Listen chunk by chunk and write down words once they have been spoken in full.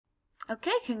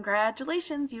Okay,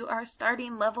 congratulations. You are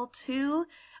starting level 2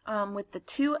 with the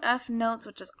 2F notes,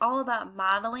 which is all about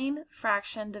modeling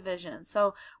fraction division.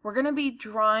 So we're going to be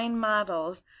drawing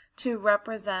models to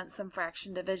represent some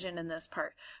fraction division in this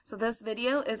part. So this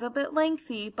video is a bit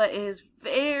lengthy, but is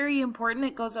very important.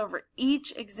 It goes over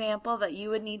each example that you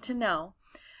would need to know.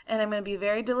 And I'm going to be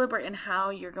very deliberate in how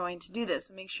you're going to do this.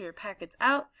 So make sure your packet's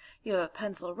out, you have a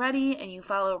pencil ready, and you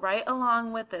follow right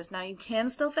along with this. Now you can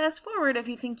still fast forward if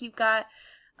you think you've got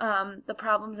the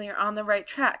problems and you're on the right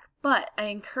track. But I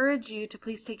encourage you to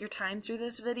please take your time through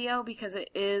this video because it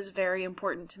is very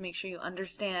important to make sure you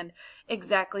understand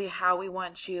exactly how we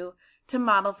want you to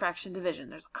model fraction division.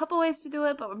 There's a couple ways to do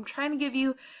it, but I'm trying to give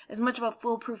you as much of a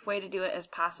foolproof way to do it as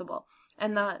possible.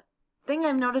 And the thing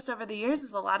I've noticed over the years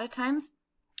is a lot of times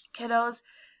kiddos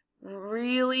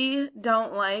really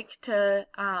don't like to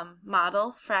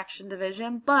model fraction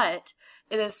division, but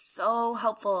it is so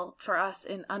helpful for us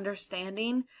in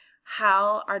understanding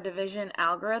how our division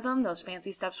algorithm, those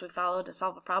fancy steps we follow to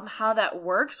solve a problem, how that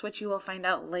works, which you will find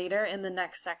out later in the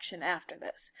next section after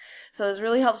this. So this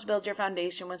really helps build your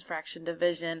foundation with fraction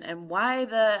division and why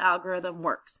the algorithm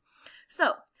works.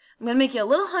 So I'm going to make you a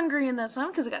little hungry in this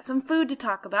one because we got some food to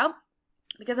talk about,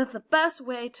 because that's the best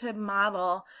way to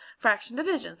model fraction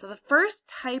division. So the first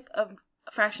type of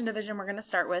fraction division we're going to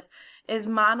start with is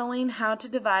modeling how to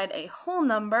divide a whole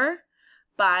number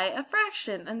by a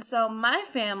fraction. And so my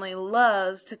family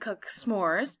loves to cook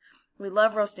s'mores. We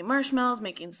love roasting marshmallows,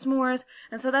 making s'mores,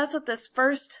 and so that's what this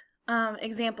first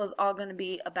example is all going to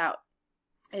be about,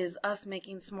 is us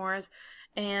making s'mores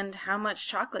and how much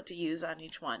chocolate to use on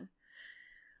each one.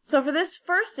 So for this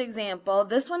first example,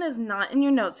 this one is not in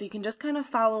your notes, so you can just kind of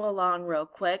follow along real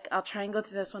quick. I'll try and go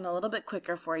through this one a little bit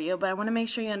quicker for you, but I want to make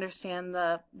sure you understand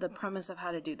the premise of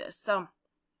how to do this. So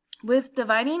with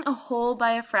dividing a whole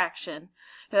by a fraction,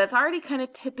 that's already kind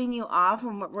of tipping you off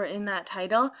when we're in that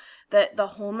title, that the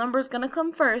whole number is going to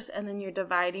come first, and then you're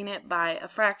dividing it by a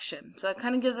fraction. So it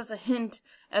kind of gives us a hint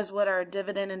as what our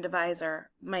dividend and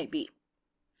divisor might be.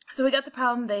 So we got the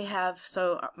problem they have.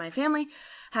 So my family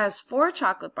has 4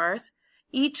 chocolate bars.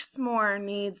 Each s'more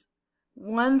needs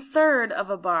 1/3 of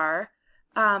a bar.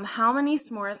 How many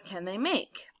s'mores can they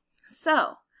make?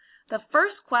 So the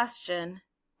first question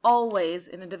always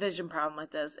in a division problem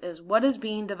like this is what is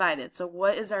being divided? So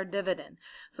what is our dividend?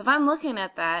 So if I'm looking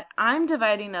at that, I'm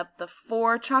dividing up the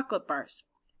 4 chocolate bars.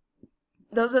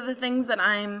 Those are the things that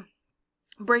I'm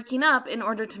breaking up in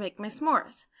order to make my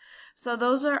s'mores. So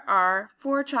those are our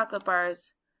 4 chocolate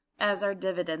bars as our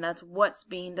dividend. That's what's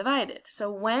being divided. So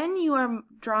when you are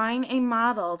drawing a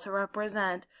model to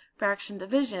represent fraction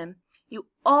division, you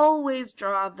always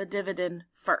draw the dividend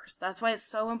first. That's why it's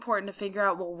so important to figure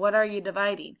out, well, what are you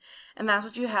dividing? And that's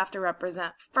what you have to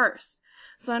represent first.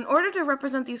 So in order to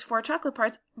represent these 4 chocolate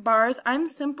bars, I'm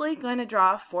simply going to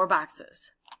draw 4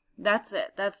 boxes. That's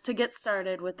it. That's to get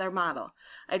started with our model.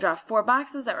 I draw 4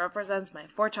 boxes that represents my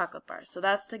 4 chocolate bars. So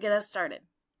that's to get us started.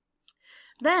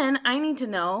 Then I need to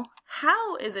know,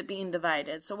 how is it being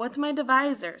divided? So what's my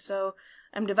divisor? So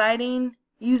I'm dividing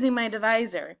using my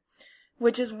divisor,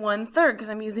 which is 1/3, because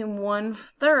I'm using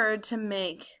 1/3 to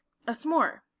make a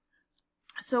s'more.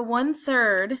 So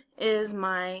 1/3 is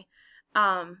my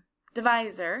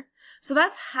divisor. So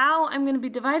that's how I'm going to be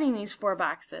dividing these 4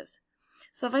 boxes.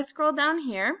 So if I scroll down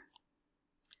here,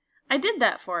 I did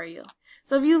that for you.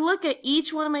 So if you look at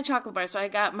each one of my chocolate bars, so I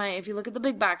got my, if you look at the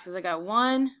big boxes, I got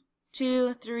 1,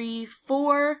 2, 3,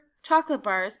 4 chocolate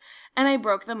bars, and I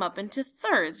broke them up into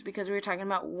thirds because we were talking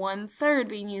about 1/3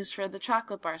 being used for the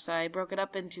chocolate bar. So I broke it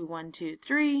up into 1, 2,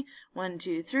 3, 1,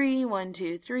 2, 3, 1,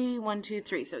 2, 3, 1, 2,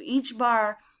 3. So each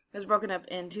bar is broken up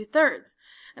into thirds.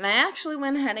 And I actually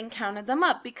went ahead and counted them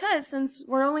up because since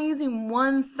we're only using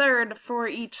 1/3 for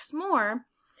each s'more,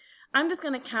 I'm just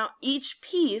going to count each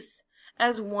piece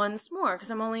as 1 s'more because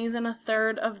I'm only using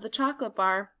 1/3 of the chocolate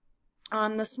bar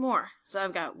on the s'more. So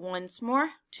I've got 1 s'more,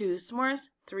 2 s'mores,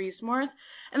 3 s'mores,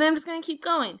 and then I'm just going to keep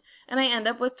going. And I end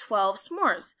up with 12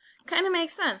 s'mores. Kind of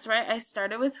makes sense, right? I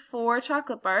started with 4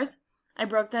 chocolate bars. I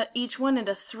broke that each one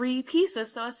into 3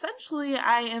 pieces. So essentially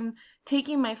I am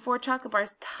taking my 4 chocolate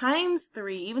bars times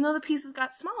 3. Even though the pieces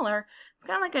got smaller, it's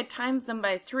kind of like I times them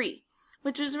by 3,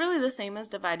 which is really the same as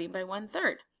dividing by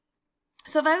 1/3.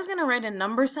 So if I was going to write a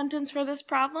number sentence for this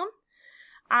problem,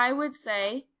 I would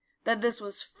say that this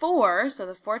was 4, so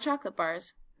the 4 chocolate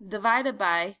bars, divided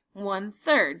by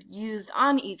 1/3 used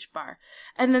on each bar.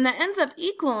 And then that ends up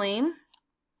equaling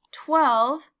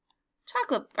 12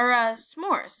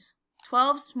 s'mores.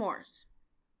 12 s'mores.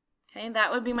 Okay,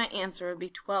 that would be my answer, would be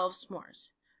 12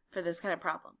 s'mores for this kind of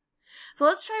problem. So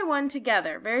let's try one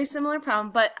together. Very similar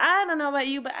problem, but I don't know about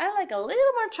you, but I like a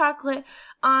little more chocolate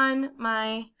on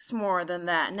my s'more than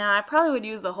that. Now, I probably would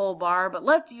use the whole bar, but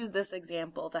let's use this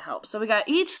example to help. So we got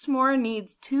each s'more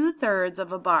needs 2/3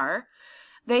 of a bar.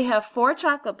 They have 4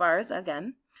 chocolate bars,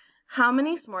 again. How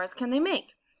many s'mores can they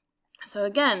make? So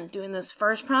again, doing this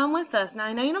first problem with us. Now,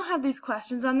 I know you don't have these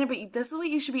questions on there, but this is what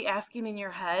you should be asking in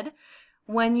your head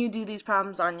when you do these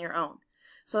problems on your own.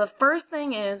 So the first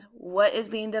thing is, what is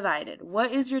being divided?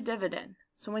 What is your dividend?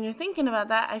 So when you're thinking about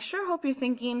that, I sure hope you're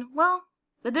thinking, well,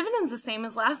 the dividend's the same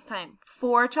as last time,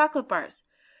 4 chocolate bars.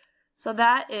 So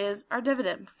that is our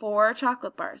dividend, 4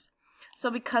 chocolate bars.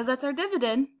 So because that's our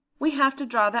dividend, we have to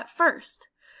draw that first.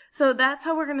 So that's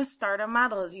how we're going to start our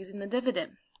model, is using the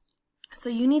dividend. So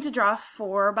you need to draw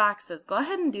 4 boxes. Go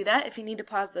ahead and do that. If you need to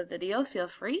pause the video, feel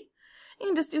free. You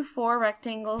can just do 4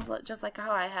 rectangles, just like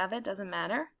how I have it, doesn't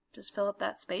matter. Just fill up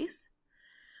that space.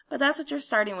 But that's what you're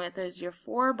starting with, is your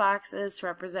 4 boxes to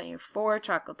represent your 4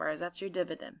 chocolate bars. That's your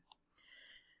dividend.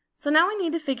 So now we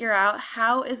need to figure out,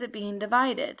 how is it being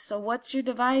divided? So what's your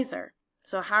divisor?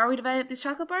 So how are we dividing up these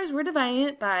chocolate bars? We're dividing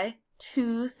it by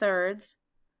 2/3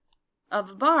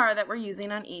 of a bar that we're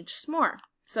using on each s'more.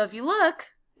 So if you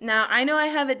look, now I know I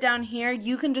have it down here.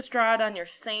 You can just draw it on your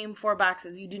same 4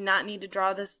 boxes. You do not need to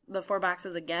draw the 4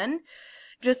 boxes again.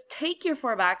 Just take your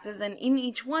 4 boxes, and in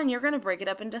each one, you're going to break it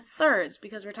up into thirds,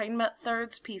 because we're talking about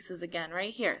thirds pieces again,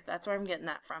 right here. That's where I'm getting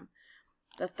that from.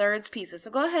 The thirds pieces. So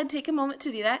go ahead, take a moment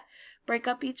to do that. Break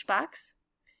up each box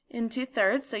into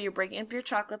thirds, so you're breaking up your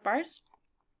chocolate bars.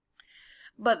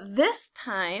 But this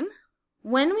time,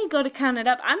 when we go to count it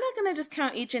up, I'm not going to just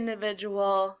count each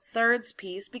individual thirds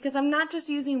piece, because I'm not just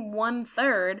using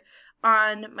 1/3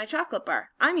 on my chocolate bar.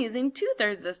 I'm using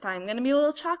 2/3 this time. I'm going to be a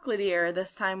little chocolatier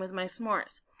this time with my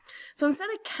s'mores. So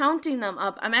instead of counting them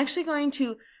up, I'm actually going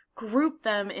to group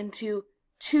them into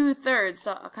 2/3.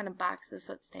 So I'll kind of box this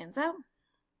so it stands out.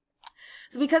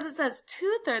 So because it says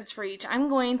 2/3 for each, I'm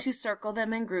going to circle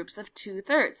them in groups of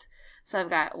 2/3. So I've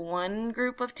got one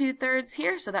group of 2/3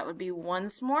 here, so that would be 1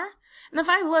 s'more. And if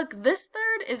I look, this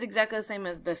third is exactly the same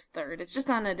as this third. It's just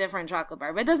on a different chocolate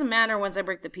bar, but it doesn't matter once I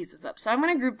break the pieces up. So I'm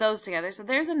going to group those together. So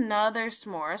there's another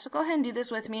s'more. So go ahead and do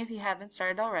this with me if you haven't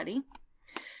started already.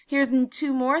 Here's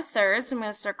 2 more thirds. So I'm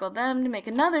going to circle them to make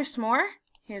another s'more.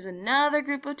 Here's another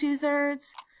group of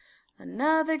 2/3.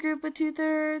 Another group of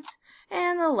 2/3,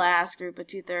 and the last group of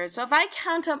 2/3. So if I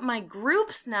count up my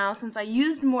groups now, since I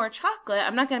used more chocolate,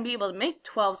 I'm not going to be able to make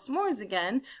 12 s'mores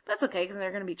again, but that's okay because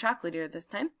they're going to be chocolatier this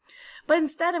time. But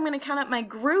instead, I'm going to count up my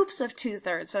groups of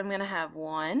 2/3. So I'm going to have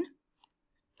 1,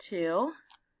 2,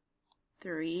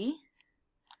 3,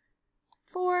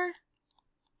 4,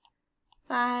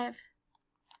 5,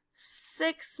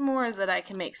 6 s'mores that I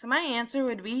can make. So my answer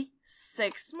would be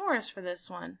 6 s'mores for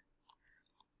this one.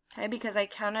 Okay, because I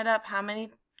counted up how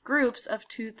many groups of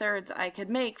 2/3 I could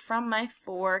make from my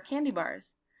 4 candy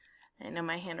bars. I know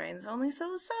my handwriting's only so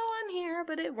on here,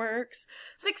 but it works.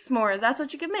 6 s'mores, that's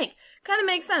what you can make. Kind of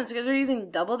makes sense because we're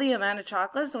using double the amount of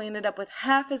chocolate, so we ended up with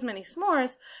half as many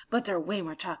s'mores, but they're way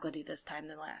more chocolatey this time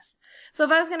than last. So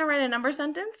if I was going to write a number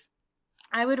sentence,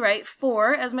 I would write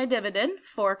 4 as my dividend.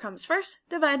 4 comes first,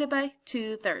 divided by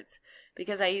 2/3,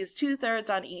 because I used 2/3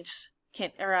 on each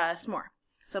s'more.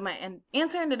 So my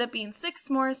answer ended up being 6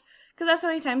 s'mores, because that's how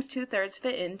many times 2/3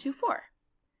 fit into 4.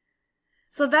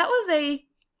 So that was a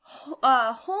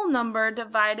whole number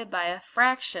divided by a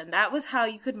fraction. That was how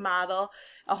you could model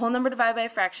a whole number divided by a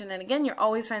fraction. And again, you're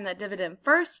always finding that dividend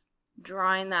first,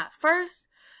 drawing that first,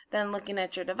 then looking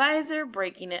at your divisor,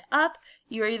 breaking it up.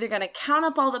 You're either going to count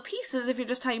up all the pieces if you're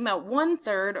just talking about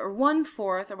 1/3 or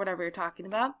 1/4 or whatever you're talking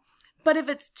about. But if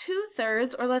it's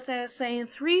 2/3, or let's say I was saying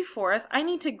 3/4, I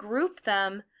need to group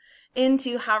them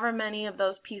into however many of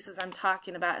those pieces I'm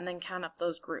talking about and then count up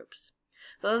those groups.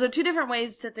 So those are 2 different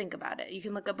ways to think about it. You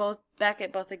can look at back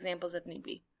at both examples if need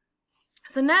be.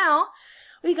 So now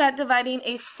we got dividing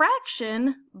a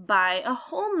fraction by a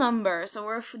whole number. So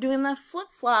we're doing the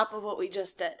flip-flop of what we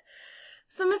just did.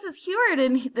 So Mrs. Heward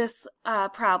in this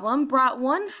problem brought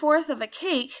 1/4 of a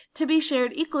cake to be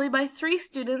shared equally by 3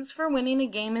 students for winning a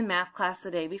game in math class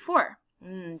the day before.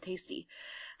 Tasty.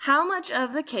 How much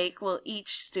of the cake will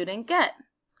each student get?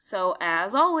 So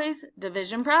as always,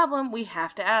 division problem, we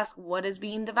have to ask what is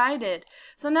being divided.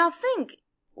 So now think,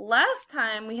 last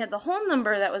time we had the whole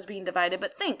number that was being divided,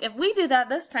 but think, if we do that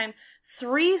this time,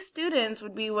 3 students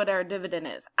would be what our dividend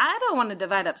is. I don't want to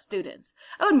divide up students.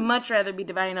 I would much rather be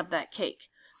dividing up that cake.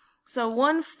 So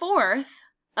 1/4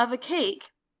 of a cake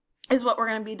is what we're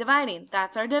going to be dividing.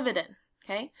 That's our dividend.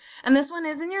 Okay, and this one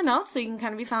is in your notes, so you can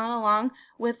kind of be following along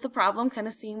with the problem, kind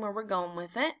of seeing where we're going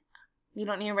with it. You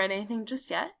don't need to write anything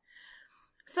just yet.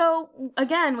 So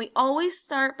again, we always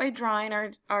start by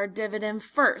drawing our dividend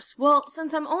first. Well,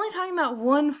 since I'm only talking about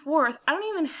 1/4, I don't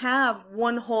even have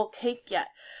one whole cake yet.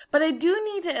 But I do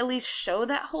need to at least show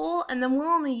that whole, and then we'll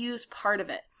only use part of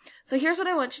it. So here's what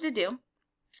I want you to do,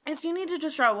 is you need to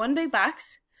just draw one big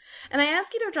box. And I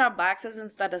ask you to draw boxes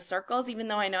instead of circles, even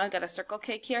though I know I got a circle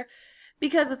cake here,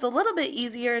 because it's a little bit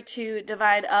easier to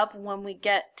divide up when we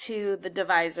get to the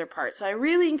divisor part. So I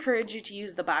really encourage you to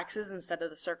use the boxes instead of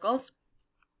the circles.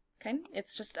 Okay,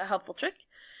 it's just a helpful trick.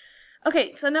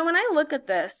 Okay, so now when I look at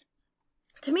this,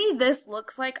 to me this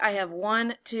looks like I have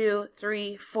 1, 2,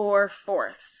 3, 4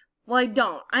 fourths. Well, I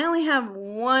don't. I only have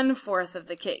 1/4 of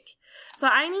the cake. So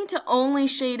I need to only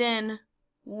shade in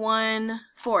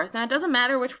 1/4. Now it doesn't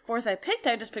matter which fourth I picked,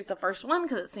 I just picked the first one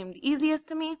because it seemed easiest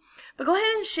to me. But go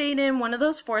ahead and shade in one of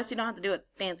those fourths. You don't have to do it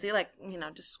fancy, like,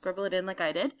 just scribble it in like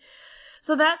I did.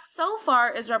 So that so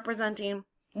far is representing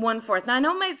 1/4. Now I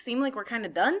know it might seem like we're kind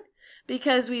of done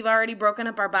because we've already broken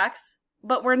up our box,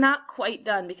 but we're not quite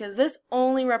done because this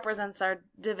only represents our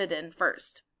dividend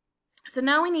first. So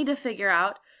now we need to figure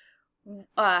out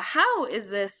how is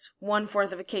this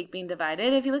 1/4 of a cake being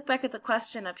divided. If you look back at the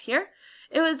question up here,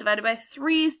 it was divided by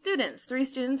 3 students. 3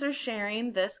 students are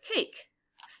sharing this cake.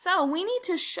 So we need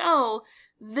to show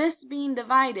this being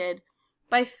divided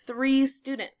by 3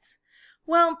 students.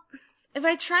 Well, if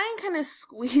I try and kind of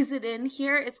squeeze it in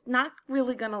here, it's not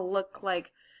really going to look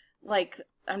like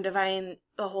I'm dividing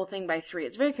the whole thing by 3.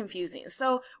 It's very confusing.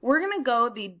 So we're going to go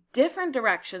the different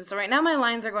direction. So right now my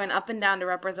lines are going up and down to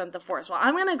represent the fourths. Well,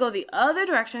 I'm going to go the other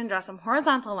direction and draw some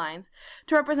horizontal lines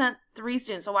to represent 3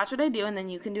 students. So watch what I do, and then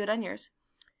you can do it on yours.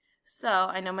 So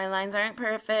I know my lines aren't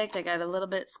perfect. I got a little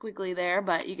bit squiggly there,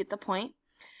 but you get the point.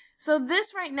 So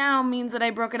this right now means that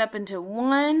I broke it up into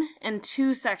 1 and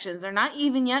 2 sections. They're not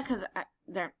even yet because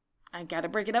I got to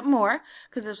break it up more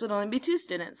because this would only be 2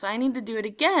 students. So I need to do it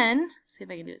again. See if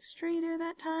I can do it straighter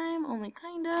that time. Only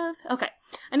kind of. Okay.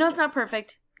 I know it's not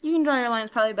perfect. You can draw your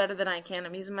lines probably better than I can.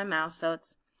 I'm using my mouse, so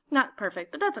it's not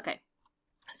perfect, but that's okay.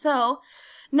 So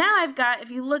now I've got, if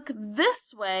you look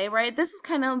this way, right, this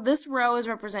row is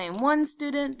representing 1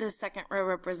 student, this second row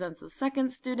represents the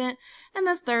 2nd student, and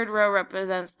this 3rd row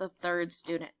represents the 3rd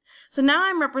student. So now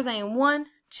I'm representing 1,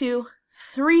 2,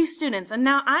 3 students, and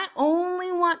now I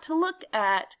only want to look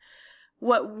at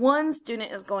what 1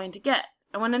 student is going to get.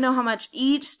 I want to know how much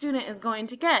each student is going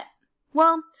to get.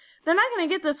 Well, they're not going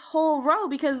to get this whole row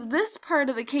because this part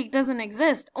of the cake doesn't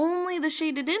exist. Only the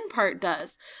shaded in part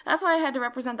does. That's why I had to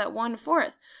represent that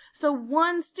 1/4. So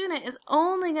 1 student is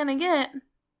only going to get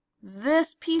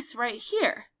this piece right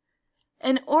here.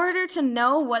 In order to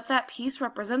know what that piece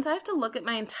represents, I have to look at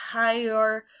my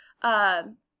entire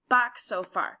box so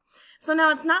far. So now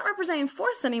it's not representing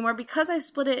fourths anymore because I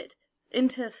split it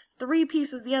into 3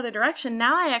 pieces the other direction.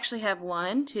 Now I actually have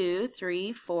 1, 2,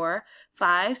 3, 4,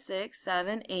 5, 6,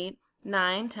 7, 8,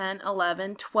 9, 10,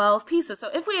 11, 12 pieces. So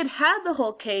if we had had the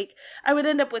whole cake, I would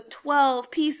end up with 12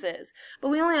 pieces. But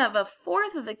we only have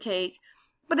 1/4 of the cake,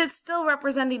 but it's still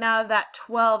representing out of that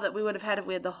 12 that we would have had if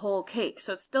we had the whole cake.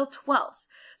 So it's still 12s.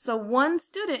 So 1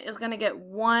 student is going to get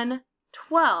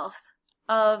 1/12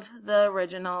 of the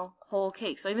original whole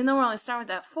cake. So even though we're only starting with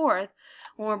that 4th,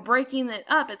 when we're breaking it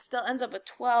up, it still ends up with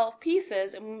 12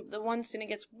 pieces, and the 1 student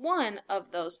gets 1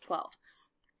 of those 12.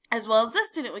 As well as this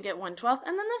student would get 1/12,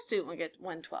 and then this student would get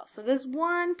 1/12. So this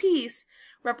 1 piece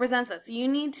represents that. So you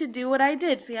need to do what I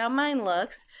did. See how mine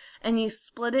looks, and you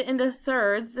split it into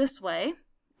thirds this way,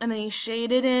 and then you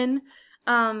shade it in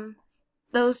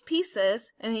those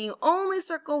pieces, and then you only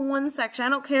circle 1 section. I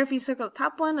don't care if you circle the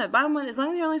top one or the bottom one, as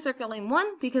long as you're only circling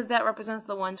 1, because that represents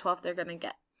the 1/12 they're going to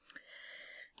get.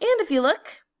 And if you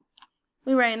look,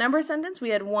 we write a number sentence. We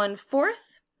had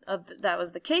 1/4 of that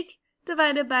was the cake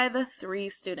divided by the 3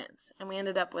 students, and we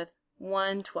ended up with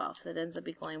 1/12. It ends up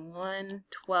equaling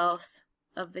 1/12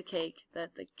 of the cake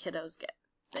that the kiddos get,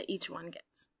 that each one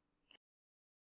gets.